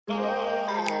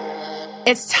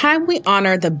It's time we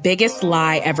honor the biggest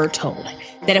lie ever told,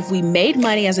 that if we made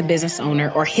money as a business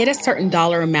owner or hit a certain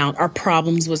dollar amount, our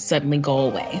problems would suddenly go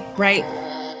away, right?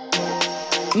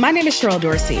 My name is Cheryl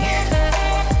Dorsey.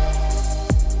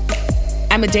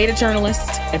 I'm a data journalist,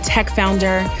 a tech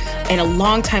founder, and a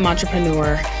longtime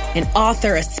entrepreneur, an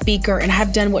author, a speaker, and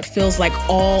I've done what feels like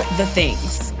all the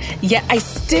things. Yet I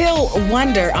still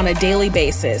wonder on a daily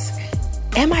basis,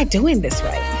 am I doing this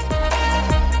right?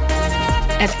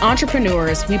 As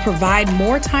entrepreneurs, we provide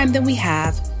more time than we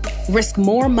have, risk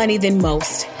more money than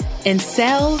most, and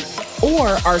sell or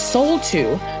are sold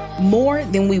to more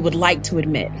than we would like to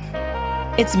admit.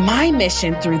 It's my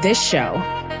mission through this show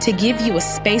to give you a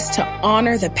space to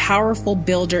honor the powerful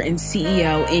builder and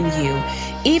CEO in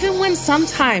you, even when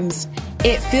sometimes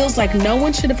it feels like no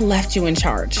one should have left you in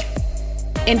charge.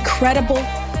 Incredible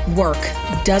work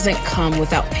doesn't come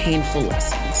without painful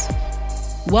lessons.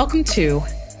 Welcome to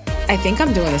I Think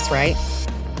I'm Doing This Right.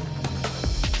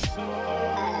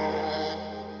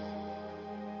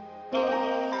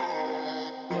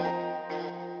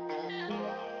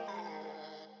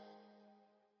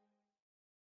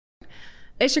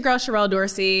 It's your girl, Cheryl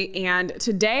Dorsey, and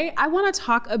today I want to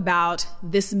talk about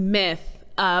this myth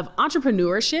of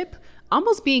entrepreneurship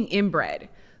almost being inbred.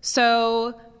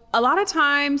 So a lot of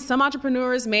times, some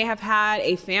entrepreneurs may have had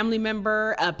a family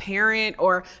member, a parent,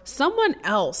 or someone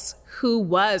else who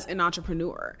was an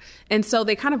entrepreneur. And so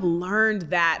they kind of learned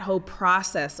that whole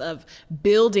process of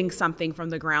building something from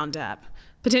the ground up.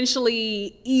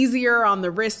 Potentially easier on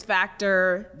the risk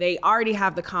factor. They already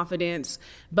have the confidence.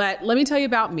 But let me tell you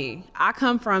about me. I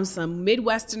come from some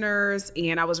Midwesterners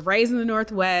and I was raised in the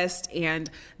Northwest, and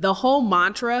the whole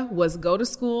mantra was go to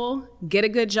school, get a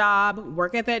good job,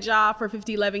 work at that job for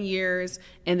 11 years,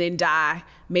 and then die,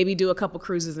 maybe do a couple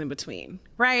cruises in between,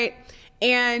 right?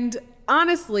 And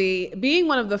honestly, being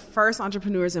one of the first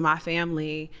entrepreneurs in my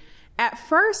family, at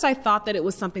first I thought that it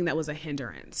was something that was a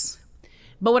hindrance.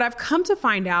 But what I've come to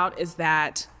find out is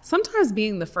that sometimes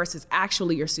being the first is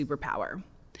actually your superpower,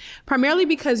 primarily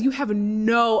because you have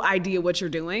no idea what you're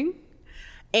doing.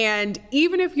 And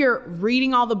even if you're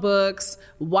reading all the books,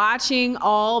 watching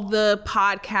all the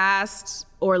podcasts,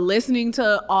 or listening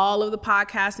to all of the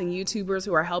podcasts and YouTubers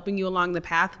who are helping you along the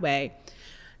pathway,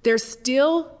 there's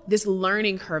still this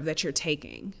learning curve that you're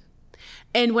taking.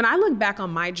 And when I look back on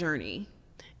my journey,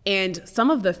 and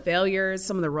some of the failures,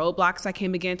 some of the roadblocks I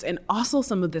came against, and also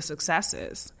some of the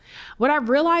successes, what I've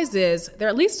realized is there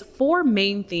are at least 4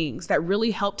 main things that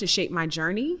really helped to shape my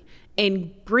journey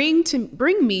and bring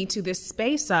me to this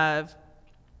space of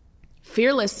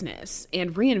fearlessness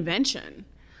and reinvention.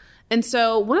 And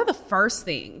so one of the first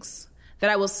things that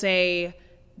I will say,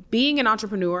 being an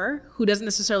entrepreneur who doesn't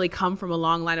necessarily come from a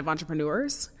long line of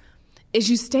entrepreneurs, is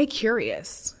you stay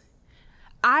curious.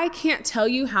 I can't tell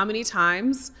you how many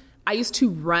times I used to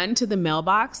run to the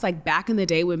mailbox, like back in the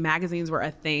day when magazines were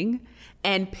a thing,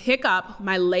 and pick up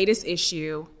my latest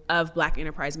issue of Black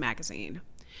Enterprise magazine.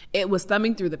 It was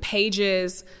thumbing through the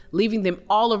pages, leaving them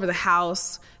all over the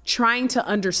house, trying to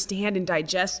understand and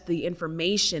digest the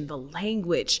information, the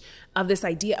language of this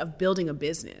idea of building a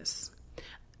business.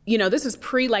 You know, this is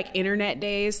internet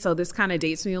days, so this kind of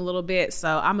dates me a little bit.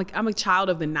 So I'm a child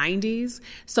of the 90s.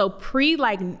 So pre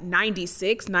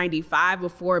 96, 95,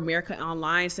 before America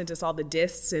Online sent us all the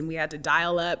discs and we had to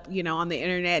dial up, on the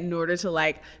internet in order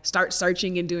to start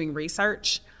searching and doing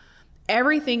research.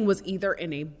 Everything was either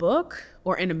in a book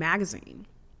or in a magazine.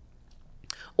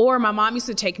 Or my mom used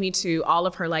to take me to all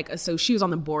of her, so she was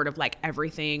on the board of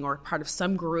everything, or part of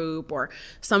some group, or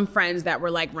some friends that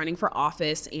were running for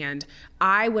office. And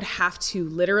I would have to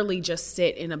literally just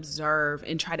sit and observe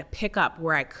and try to pick up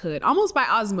where I could, almost by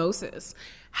osmosis.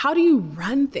 How do you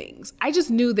run things? I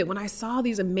just knew that when I saw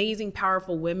these amazing,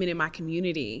 powerful women in my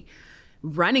community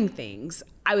running things,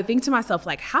 I would think to myself,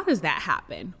 how does that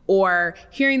happen? Or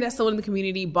hearing that someone in the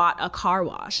community bought a car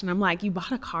wash. And I'm like, you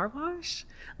bought a car wash?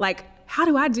 How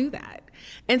do I do that?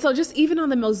 And so just even on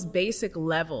the most basic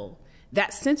level,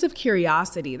 that sense of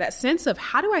curiosity, that sense of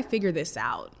how do I figure this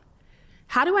out?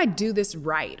 How do I do this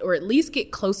right? Or at least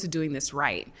get close to doing this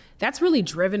right? That's really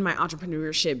driven my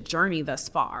entrepreneurship journey thus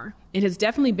far. It has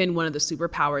definitely been one of the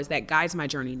superpowers that guides my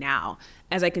journey now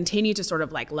as I continue to sort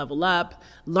of level up,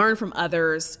 learn from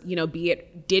others, be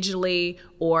it digitally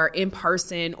or in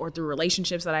person or through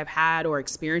relationships that I've had or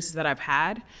experiences that I've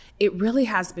had. It really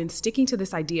has been sticking to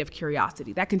this idea of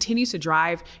curiosity that continues to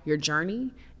drive your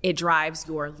journey. It drives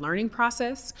your learning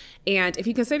process. And if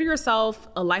you consider yourself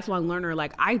a lifelong learner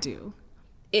like I do,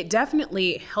 it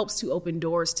definitely helps to open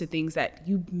doors to things that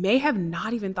you may have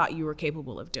not even thought you were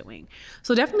capable of doing.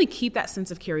 So definitely keep that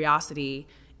sense of curiosity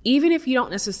even if you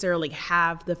don't necessarily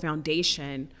have the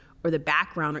foundation or the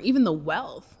background or even the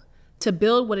wealth to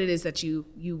build what it is that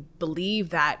you believe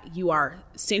that you are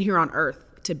sent here on earth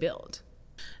to build.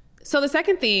 So the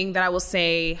second thing that I will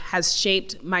say has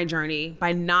shaped my journey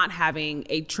by not having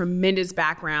a tremendous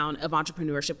background of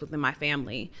entrepreneurship within my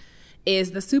family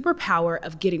is the superpower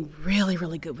of getting really,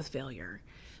 really good with failure.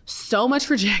 So much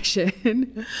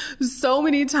rejection, so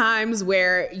many times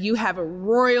where you have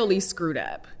royally screwed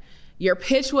up. Your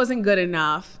pitch wasn't good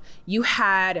enough. You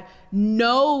had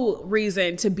no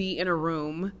reason to be in a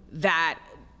room that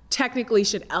technically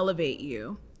should elevate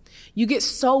you. You get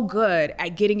so good at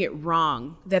getting it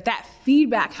wrong that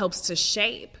feedback helps to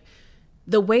shape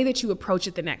the way that you approach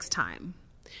it the next time.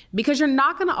 Because you're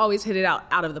not going to always hit it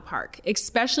out of the park,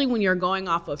 especially when you're going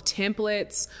off of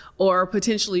templates or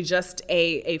potentially just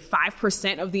a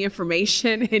 5% of the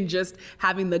information and just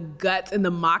having the guts and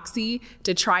the moxie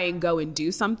to try and go and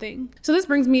do something. So this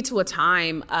brings me to a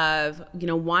time of,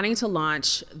 wanting to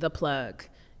launch The Plug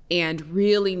and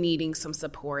really needing some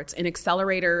supports and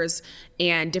accelerators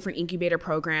and different incubator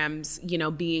programs,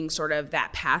 being sort of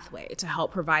that pathway to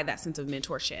help provide that sense of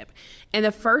mentorship. And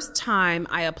the first time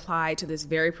I applied to this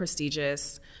very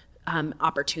prestigious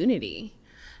opportunity,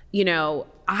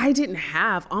 I didn't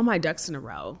have all my ducks in a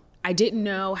row. I didn't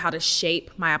know how to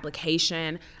shape my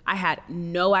application. I had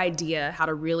no idea how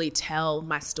to really tell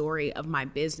my story of my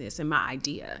business and my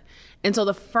idea. And so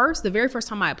the very first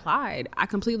time I applied, I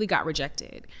completely got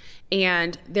rejected.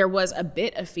 And there was a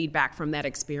bit of feedback from that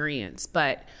experience,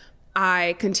 but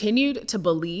I continued to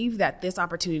believe that this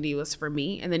opportunity was for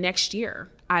me. And the next year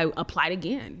I applied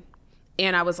again.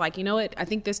 And I was like, you know what? I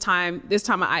think this time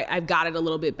I've got it a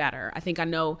little bit better. I think I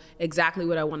know exactly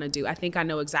what I want to do. I think I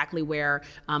know exactly where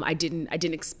I didn't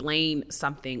explain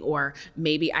something, or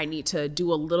maybe I need to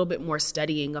do a little bit more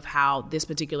studying of how this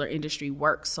particular industry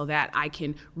works so that I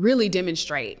can really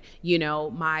demonstrate,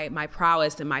 my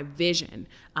prowess and my vision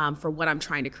for what I'm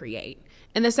trying to create.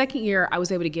 And the second year, I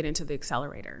was able to get into the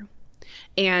accelerator.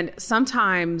 And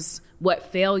sometimes what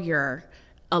failure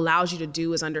allows you to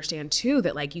do is understand too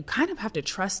that you kind of have to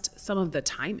trust some of the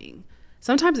timing.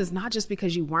 Sometimes it's not just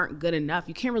because you weren't good enough.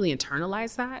 You can't really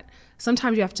internalize that.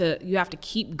 Sometimes you have to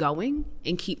keep going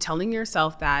and keep telling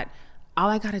yourself that all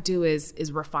I got to do is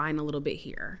refine a little bit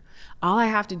here. All I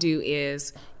have to do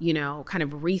is, kind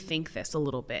of rethink this a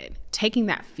little bit, taking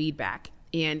that feedback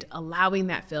and allowing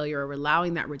that failure or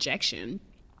allowing that rejection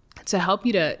to help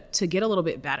you to get a little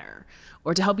bit better,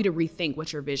 or to help you to rethink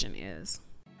what your vision is.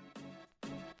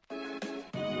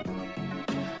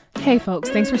 Hey folks,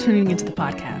 thanks for tuning into the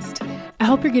podcast. I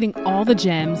hope you're getting all the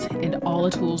gems and all the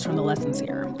tools from the lessons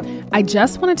here. I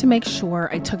just wanted to make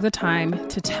sure I took the time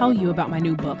to tell you about my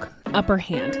new book, Upper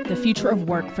Hand, The Future of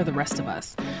Work for the Rest of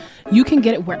Us. You can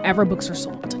get it wherever books are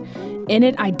sold. In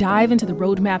it, I dive into the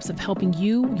roadmaps of helping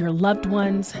you, your loved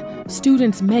ones,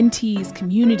 students, mentees,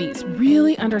 communities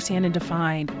really understand and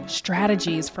define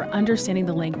strategies for understanding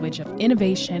the language of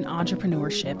innovation,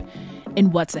 entrepreneurship,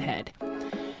 and what's ahead.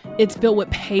 It's built with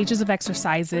pages of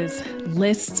exercises,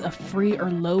 lists of free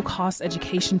or low-cost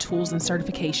education tools and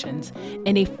certifications,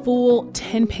 and a full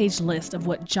 10-page list of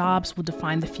what jobs will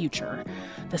define the future,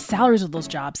 the salaries of those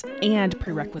jobs, and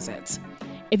prerequisites.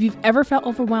 If you've ever felt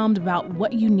overwhelmed about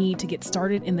what you need to get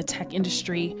started in the tech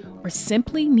industry, or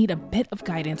simply need a bit of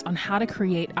guidance on how to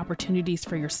create opportunities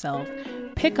for yourself,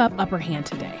 pick up Upper Hand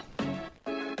today.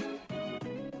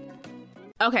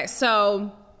 Okay,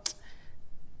 so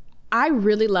I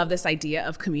really love this idea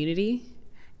of community.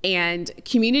 And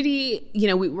community,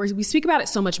 we speak about it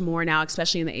so much more now,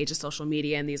 especially in the age of social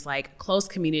media and these close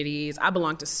communities. I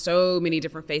belong to so many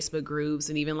different Facebook groups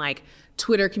and even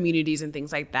Twitter communities and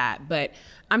things like that. But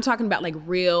I'm talking about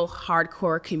real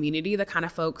hardcore community, the kind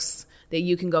of folks that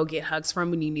you can go get hugs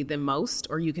from when you need them most,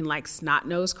 or you can snot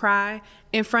nose cry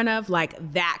in front of,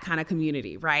 that kind of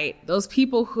community, right? Those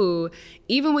people who,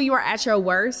 even when you are at your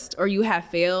worst or you have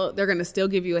failed, they're going to still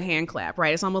give you a hand clap,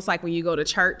 right? It's almost like when you go to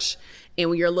church and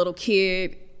when you're a little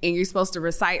kid and you're supposed to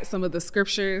recite some of the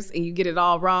scriptures and you get it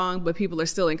all wrong, but people are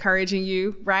still encouraging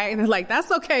you, right? And they're like,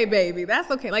 that's okay, baby.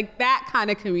 That's okay. That kind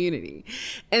of community.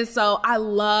 And so I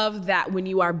love that when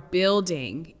you are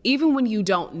building, even when you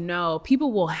don't know,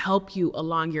 people will help you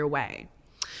along your way.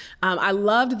 I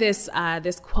loved this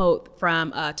quote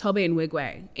from Tobe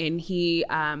Nwigwe, and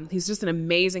he's just an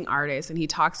amazing artist. And he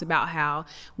talks about how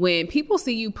when people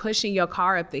see you pushing your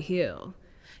car up the hill,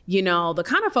 You know, the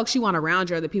kind of folks you want around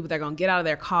you are the people that are going to get out of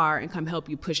their car and come help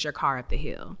you push your car up the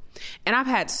hill. And I've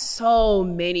had so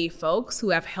many folks who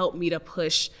have helped me to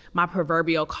push my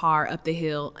proverbial car up the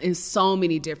hill in so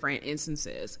many different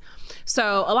instances.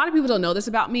 So a lot of people don't know this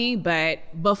about me, but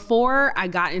before I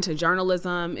got into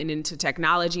journalism and into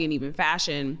technology and even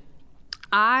fashion,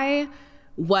 I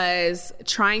was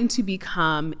trying to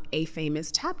become a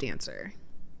famous tap dancer.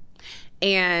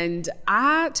 And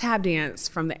I tap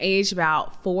danced from the age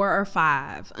about 4 or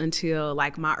 5 until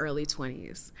like my early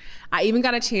 20s. I even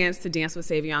got a chance to dance with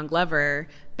Savion Glover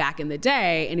back in the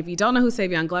day. And if you don't know who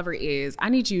Savion Glover is, I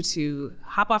need you to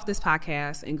hop off this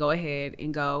podcast and go ahead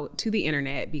and go to the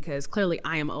internet, because clearly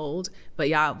I am old, but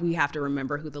y'all, we have to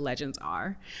remember who the legends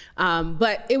are.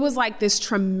 But it was like this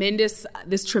tremendous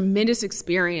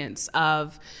experience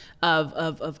of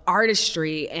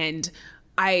artistry, and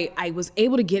I was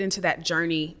able to get into that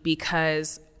journey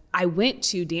because I went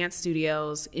to dance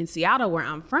studios in Seattle, where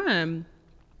I'm from,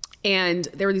 and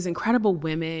there were these incredible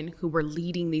women who were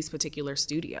leading these particular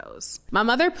studios. My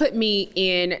mother put me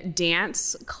in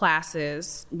dance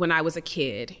classes when I was a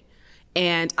kid.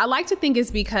 And I like to think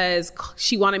it's because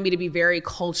she wanted me to be very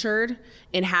cultured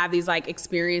and have these like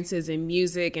experiences in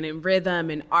music and in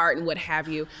rhythm and art and what have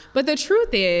you. But the truth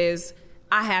is,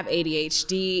 I have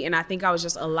ADHD, and I think I was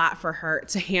just a lot for her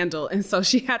to handle. And so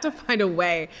she had to find a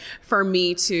way for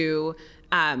me to,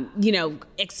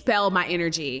 expel my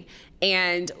energy.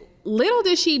 And little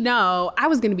did she know I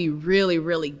was going to be really,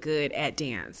 really good at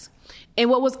dance. And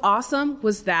what was awesome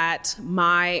was that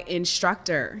my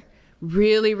instructor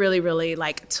really, really, really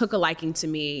like took a liking to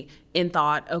me and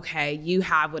thought, okay, you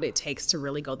have what it takes to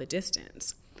really go the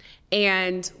distance.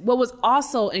 And what was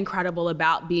also incredible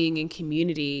about being in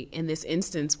community in this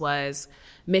instance was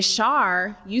Miss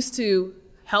Shar used to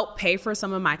help pay for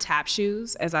some of my tap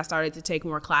shoes as I started to take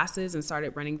more classes and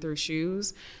started running through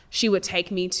shoes. She would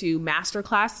take me to master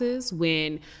classes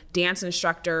when dance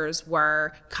instructors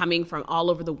were coming from all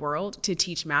over the world to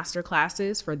teach master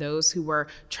classes for those who were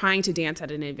trying to dance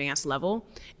at an advanced level.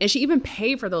 And she even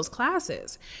paid for those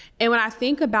classes. And when I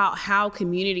think about how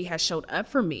community has showed up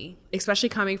for me, especially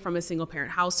coming from a single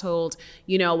parent household,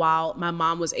 while my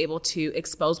mom was able to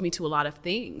expose me to a lot of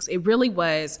things, it really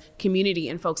was community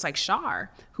and folks like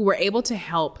Shar who were able to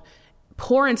help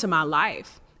pour into my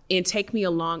life and take me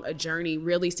along a journey,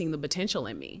 really seeing the potential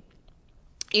in me.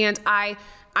 And I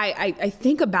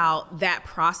think about that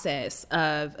process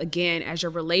of, again, as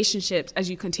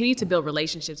you continue to build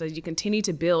relationships, as you continue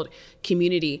to build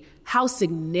community, how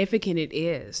significant it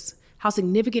is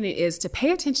to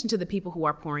pay attention to the people who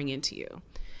are pouring into you.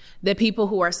 The people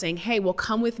who are saying, hey, well,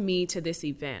 come with me to this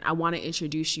event. I want to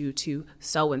introduce you to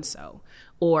so-and-so.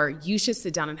 Or you should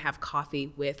sit down and have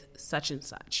coffee with such and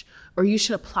such. Or you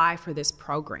should apply for this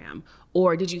program.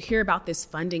 Or did you hear about this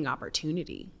funding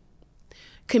opportunity?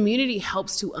 Community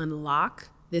helps to unlock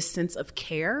this sense of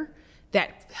care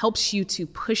that helps you to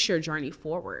push your journey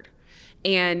forward.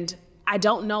 And I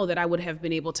don't know that I would have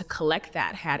been able to collect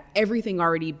that had everything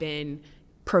already been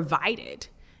provided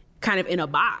kind of in a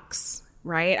box,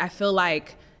 right? I feel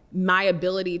like my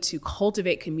ability to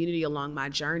cultivate community along my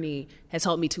journey has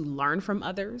helped me to learn from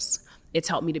others. It's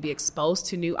helped me to be exposed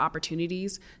to new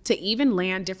opportunities, to even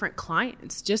land different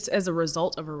clients just as a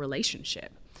result of a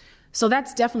relationship. So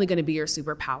that's definitely going to be your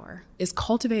superpower, is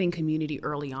cultivating community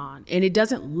early on. And it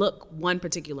doesn't look one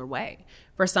particular way.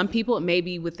 For some people, it may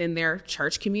be within their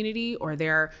church community or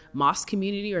their mosque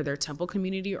community or their temple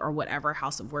community or whatever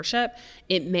house of worship.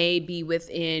 It may be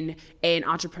within an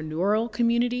entrepreneurial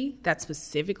community that's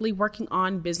specifically working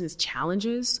on business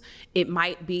challenges. It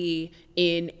might be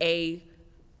in a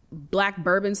Black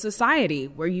bourbon society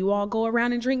where you all go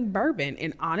around and drink bourbon.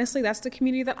 And honestly, that's the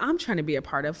community that I'm trying to be a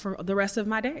part of for the rest of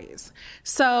my days.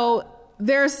 So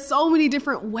there's so many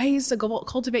different ways to go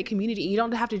cultivate community. You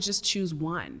don't have to just choose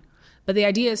one. But the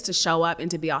idea is to show up and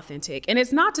to be authentic. And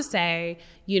it's not to say,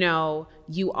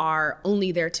 you are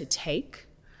only there to take.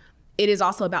 It is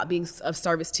also about being of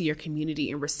service to your community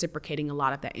and reciprocating a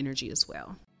lot of that energy as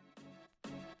well.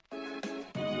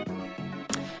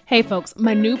 Hey folks,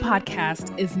 my new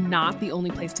podcast is not the only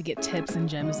place to get tips and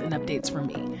gems and updates from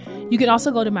me. You can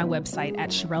also go to my website at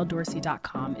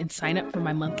SherelleDorsey.com and sign up for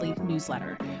my monthly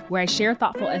newsletter, where I share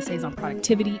thoughtful essays on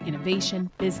productivity, innovation,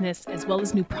 business, as well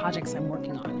as new projects I'm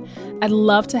working on. I'd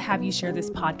love to have you share this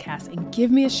podcast and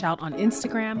give me a shout on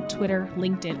Instagram, Twitter,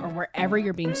 LinkedIn, or wherever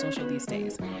you're being social these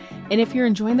days. And if you're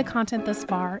enjoying the content thus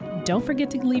far, don't forget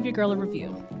to leave your girl a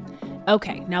review.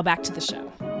 Okay, now back to the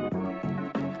show.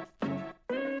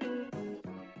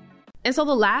 And so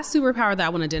the last superpower that I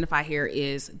want to identify here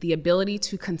is the ability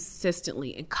to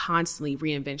consistently and constantly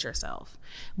reinvent yourself.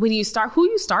 When you start, who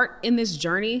you start in this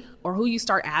journey or who you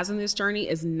start as in this journey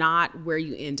is not where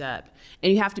you end up.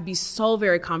 And you have to be so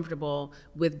very comfortable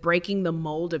with breaking the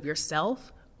mold of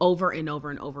yourself over and over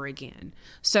and over again.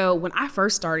 So when I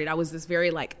first started, I was this very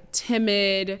like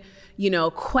timid,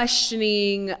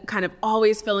 questioning, kind of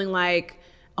always feeling like,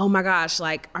 oh my gosh,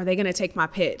 like, are they going to take my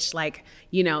pitch? Like,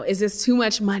 is this too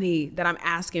much money that I'm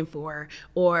asking for?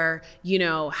 Or,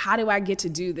 how do I get to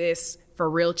do this for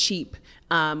real cheap?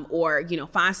 Or,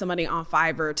 find somebody on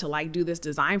Fiverr to like do this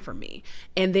design for me.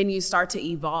 And then you start to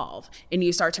evolve and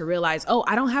you start to realize, oh,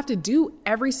 I don't have to do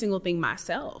every single thing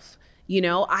myself.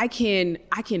 I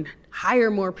can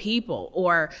hire more people,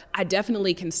 or I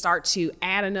definitely can start to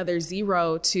add another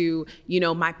zero to,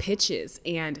 my pitches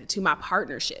and to my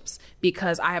partnerships,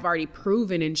 because I have already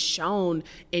proven and shown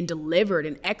and delivered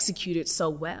and executed so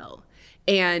well.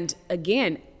 And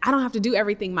again, I don't have to do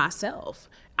everything myself.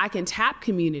 I can tap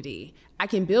community. I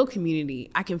can build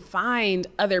community. I can find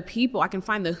other people. I can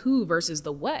find the who versus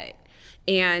the what.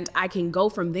 And I can go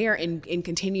from there and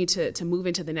continue to move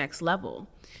into the next level.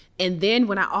 And then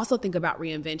when I also think about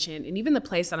reinvention and even the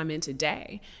place that I'm in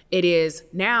today, it is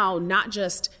now not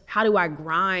just how do I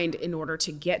grind in order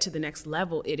to get to the next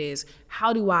level? It is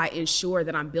how do I ensure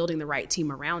that I'm building the right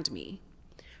team around me?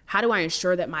 How do I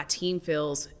ensure that my team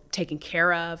feels taken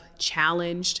care of,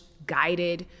 challenged,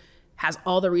 guided, has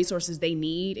all the resources they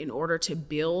need in order to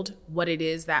build what it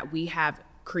is that we have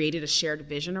created a shared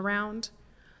vision around?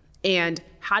 And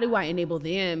how do I enable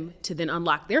them to then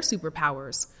unlock their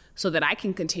superpowers so that I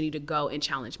can continue to go and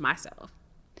challenge myself?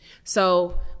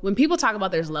 So when people talk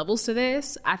about there's levels to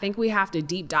this, I think we have to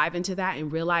deep dive into that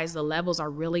and realize the levels are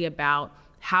really about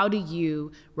how do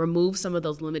you remove some of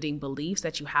those limiting beliefs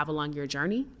that you have along your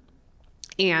journey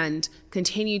and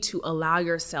continue to allow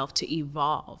yourself to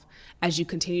evolve as you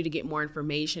continue to get more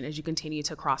information, as you continue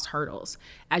to cross hurdles,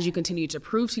 as you continue to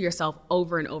prove to yourself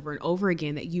over and over and over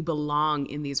again that you belong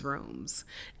in these rooms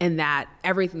and that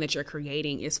everything that you're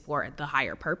creating is for the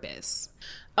higher purpose.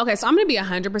 Okay, so I'm going to be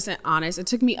 100% honest. It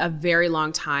took me a very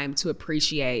long time to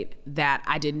appreciate that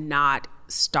I did not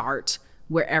start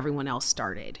where everyone else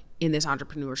started in this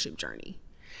entrepreneurship journey.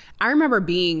 I remember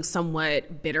being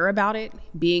somewhat bitter about it,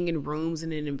 being in rooms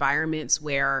and in environments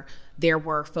where there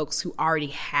were folks who already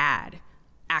had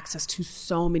access to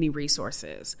so many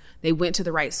resources. They went to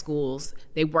the right schools,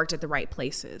 they worked at the right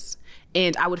places.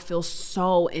 And I would feel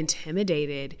so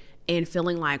intimidated and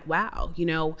feeling like, wow,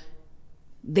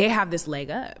 they have this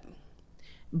leg up.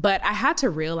 But I had to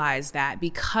realize that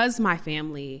because my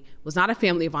family was not a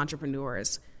family of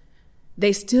entrepreneurs,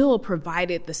 they still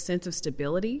provided the sense of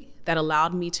stability that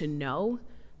allowed me to know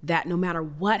that no matter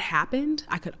what happened,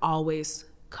 I could always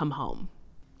come home.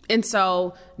 And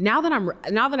so now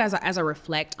that as I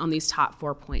reflect on these top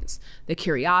 4 points, the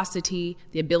curiosity,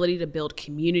 the ability to build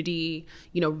community,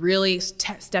 really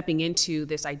stepping into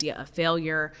this idea of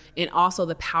failure, and also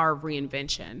the power of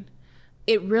reinvention,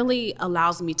 it really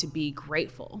allows me to be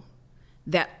grateful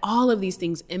that all of these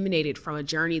things emanated from a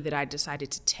journey that I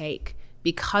decided to take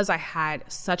because I had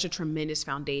such a tremendous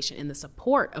foundation in the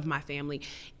support of my family,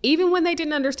 even when they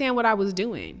didn't understand what I was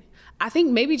doing. I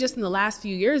think maybe just in the last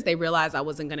few years, they realized I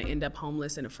wasn't going to end up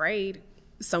homeless and afraid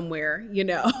somewhere,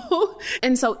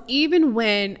 And so even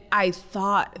when I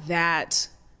thought that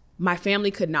my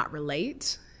family could not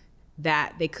relate,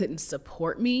 that they couldn't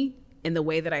support me in the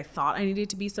way that I thought I needed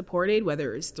to be supported,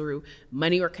 whether it's through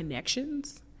money or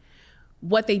connections,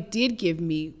 what they did give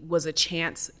me was a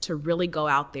chance to really go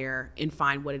out there and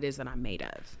find what it is that I'm made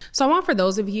of. So I want for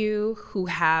those of you who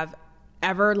have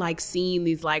ever seen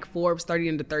these Forbes 30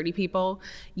 under 30 people,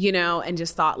 and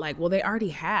just thought well, they already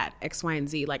had X, Y, and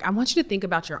Z. I want you to think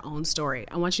about your own story.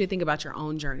 I want you to think about your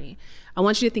own journey. I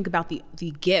want you to think about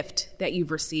the gift that you've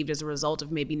received as a result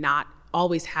of maybe not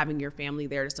always having your family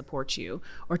there to support you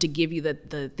or to give you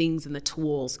the things and the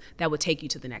tools that would take you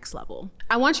to the next level.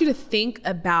 I want you to think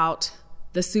about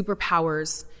the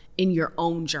superpowers in your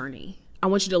own journey. I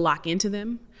want you to lock into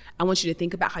them. I want you to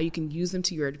think about how you can use them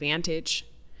to your advantage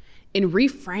and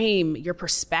reframe your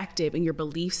perspective and your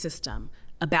belief system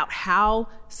about how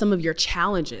some of your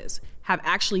challenges have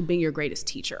actually been your greatest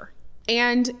teacher.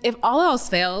 And if all else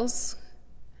fails,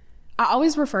 I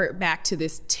always refer back to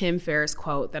this Tim Ferriss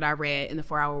quote that I read in the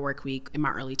 4-Hour Workweek in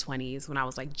my early 20s when I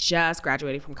was just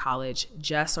graduating from college,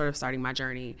 just sort of starting my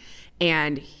journey.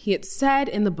 And he had said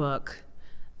in the book,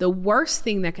 the worst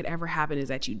thing that could ever happen is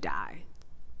that you die.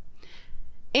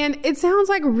 And it sounds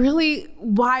really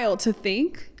wild to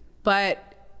think,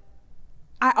 but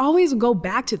I always go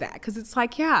back to that because it's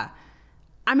yeah,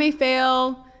 I may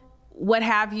fail, what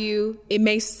have you. It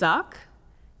may suck,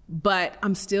 but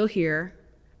I'm still here.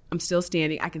 I'm still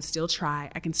standing. I can still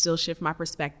try. I can still shift my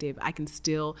perspective. I can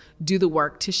still do the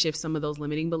work to shift some of those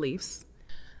limiting beliefs.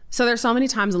 So there's so many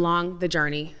times along the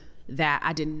journey that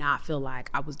I did not feel like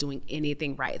I was doing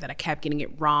anything right, that I kept getting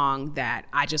it wrong, that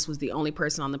I just was the only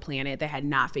person on the planet that had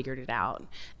not figured it out.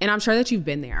 And I'm sure that you've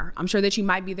been there. I'm sure that you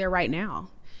might be there right now.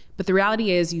 But the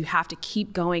reality is you have to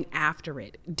keep going after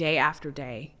it day after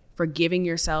day, forgiving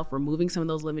yourself, removing some of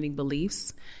those limiting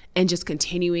beliefs, and just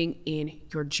continuing in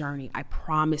your journey. I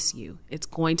promise you, it's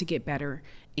going to get better,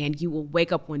 and you will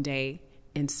wake up one day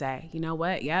and say, you know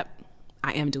what? Yep,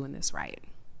 I am doing this right.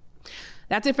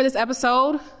 That's it for this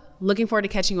episode. Looking forward to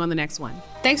catching you on the next one.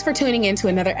 Thanks for tuning in to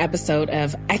another episode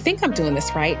of I Think I'm Doing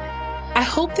This Right. I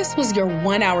hope this was your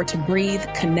 1 hour to breathe,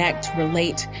 connect,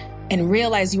 relate, and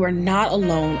realize you are not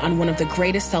alone on one of the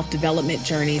greatest self-development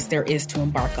journeys there is to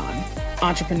embark on,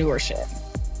 entrepreneurship.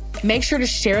 Make sure to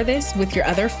share this with your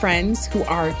other friends who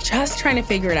are just trying to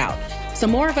figure it out, so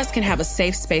more of us can have a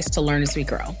safe space to learn as we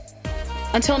grow.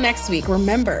 Until next week,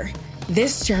 remember,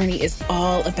 this journey is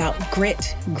all about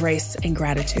grit, grace, and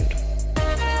gratitude.